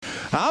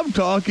I'm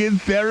talking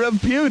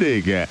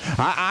therapeutic.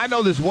 I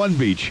know this one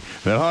beach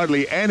that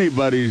hardly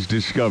anybody's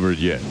discovered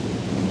yet.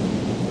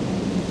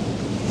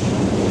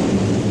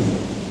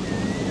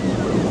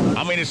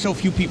 I mean, there's so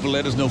few people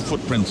there, there's no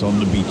footprints on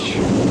the beach.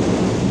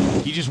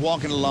 You're just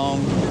walking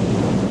along,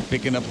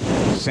 picking up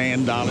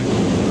sand dollars.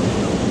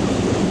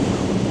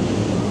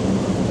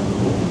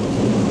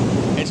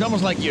 It's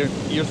almost like your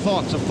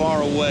thoughts are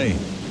far away.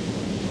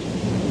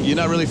 You're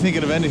not really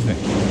thinking of anything.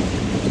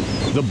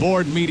 The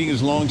board meeting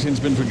has long since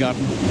been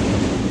forgotten.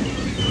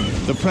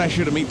 The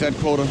pressure to meet that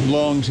quota,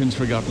 long since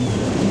forgotten.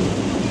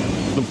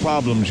 The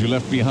problems you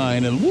left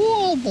behind and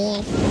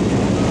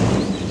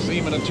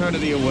seem an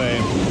eternity away.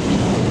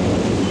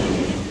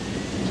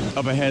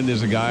 Up ahead,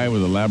 there's a guy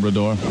with a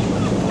Labrador.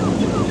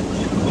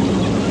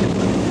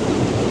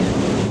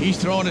 He's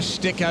throwing a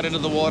stick out into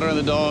the water, and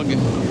the dog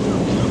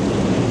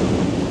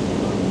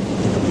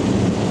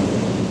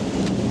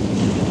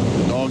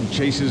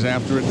chases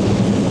after it.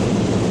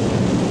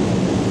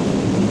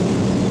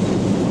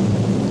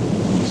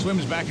 He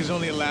swims back as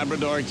only a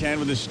Labrador can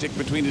with his stick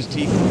between his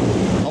teeth,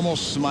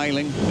 almost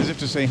smiling, as if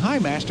to say, "Hi,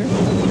 master.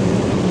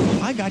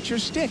 I got your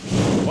stick.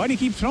 Why do you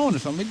keep throwing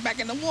it from me back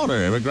in the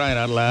water?" We're crying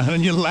out loud,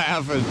 and you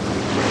laugh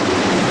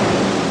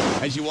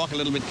as you walk a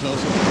little bit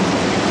closer.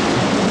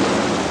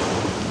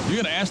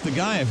 You're going to ask the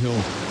guy if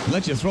he'll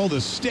let you throw the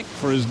stick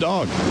for his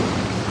dog.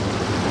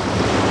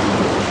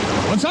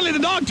 When suddenly the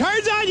dog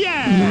turns on you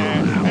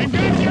and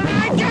grabs your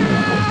ankle!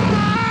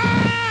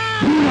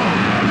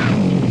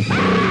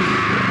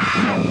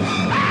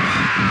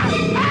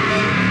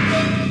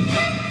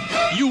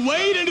 You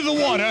wade into the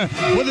water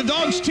with the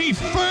dog's teeth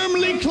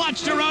firmly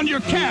clutched around your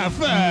calf.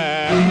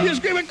 You're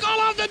screaming, "Call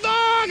off the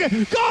dog!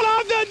 Call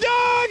off the dog!"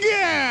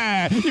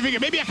 You figure,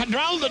 maybe I can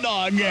drown the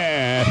dog.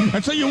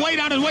 And so you wade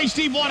out in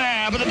waist-deep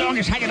water, but the dog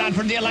is hanging on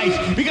for dear life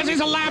because he's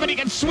a lab and he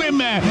can swim.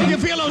 You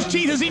feel those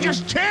teeth as he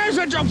just tears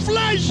at your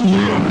flesh.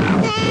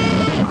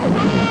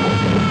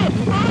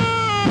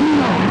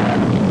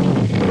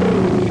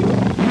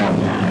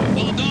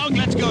 Well, the dog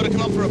lets go to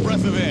come up for a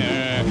breath of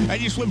air, and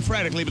you swim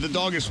frantically, but the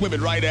dog is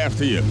swimming right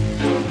after you.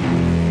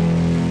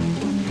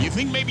 You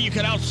think maybe you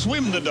can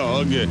outswim the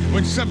dog,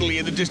 when suddenly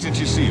in the distance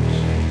you see it.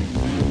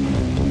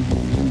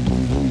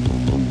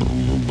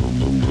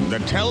 The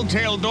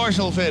telltale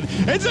dorsal fin.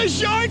 It's a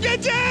shark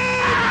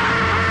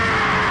attack!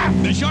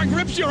 The shark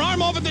rips your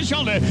arm off at the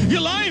shoulder. You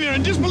lie there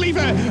in disbelief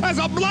as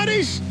a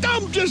bloody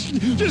stump just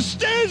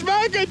stares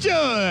back at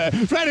you.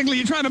 Frantically,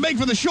 you're trying to make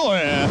for the shore.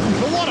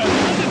 The water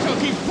undertow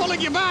keeps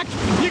pulling you back.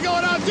 You're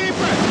going out deeper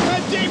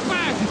and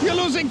deeper. You're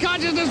losing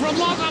consciousness from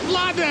loss of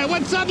blood.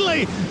 When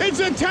suddenly,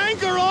 it's a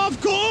tanker off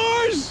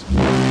course.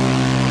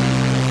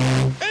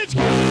 It's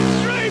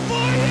coming straight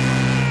for you.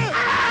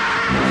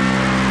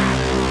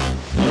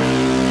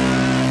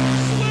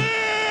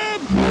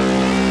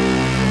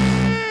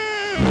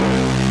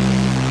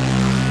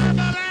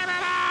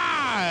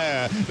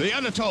 The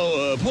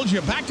undertow pulls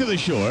you back to the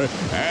shore,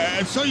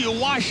 so you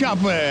wash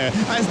up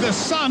as the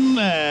sun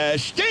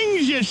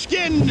stings your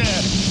skin.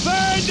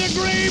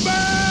 Third-degree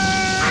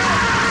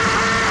burn!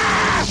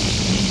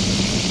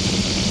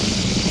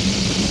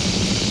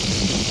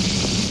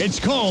 It's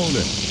called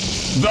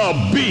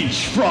The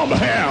Beach from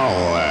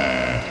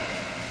Hell.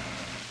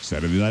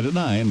 Saturday night at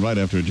 9, right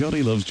after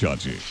Jody Loves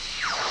Chachi.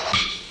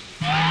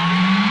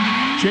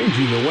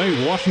 Changing the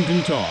way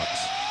Washington talks.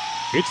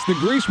 It's the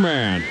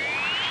Greasman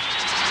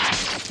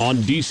on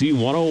DC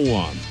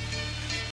 101.